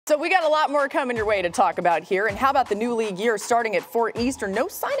So we got a lot more coming your way to talk about here. And how about the new league year starting at 4 Eastern? No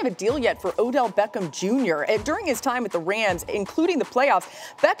sign of a deal yet for Odell Beckham Jr. During his time with the Rams, including the playoffs,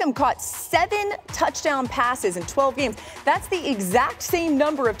 Beckham caught 7 touchdown passes in 12 games. That's the exact same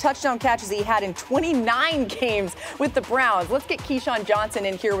number of touchdown catches he had in 29 games with the Browns. Let's get Keyshawn Johnson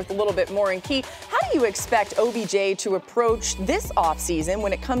in here with a little bit more. And Key, how do you expect OBJ to approach this offseason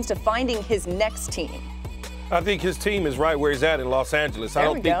when it comes to finding his next team? I think his team is right where he's at in Los Angeles. I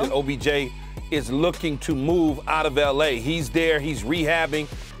don't think that OBJ is looking to move out of L.A. He's there. He's rehabbing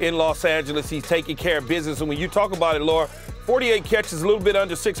in Los Angeles. He's taking care of business. And when you talk about it, Laura, 48 catches, a little bit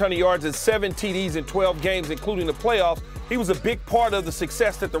under 600 yards, and 7 TDs in 12 games, including the playoffs. He was a big part of the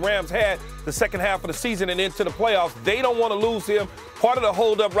success that the Rams had the second half of the season and into the playoffs. They don't want to lose him. Part of the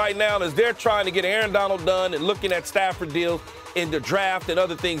holdup right now is they're trying to get Aaron Donald done and looking at Stafford deals in the draft and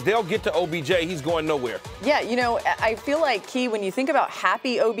other things. They'll get to OBJ. He's going nowhere. Yeah, you know, I feel like, Key, when you think about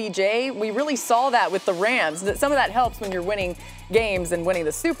happy OBJ, we really saw that with the Rams. Some of that helps when you're winning games and winning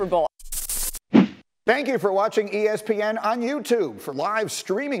the Super Bowl. Thank you for watching ESPN on YouTube. For live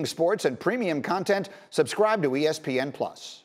streaming sports and premium content, subscribe to ESPN+.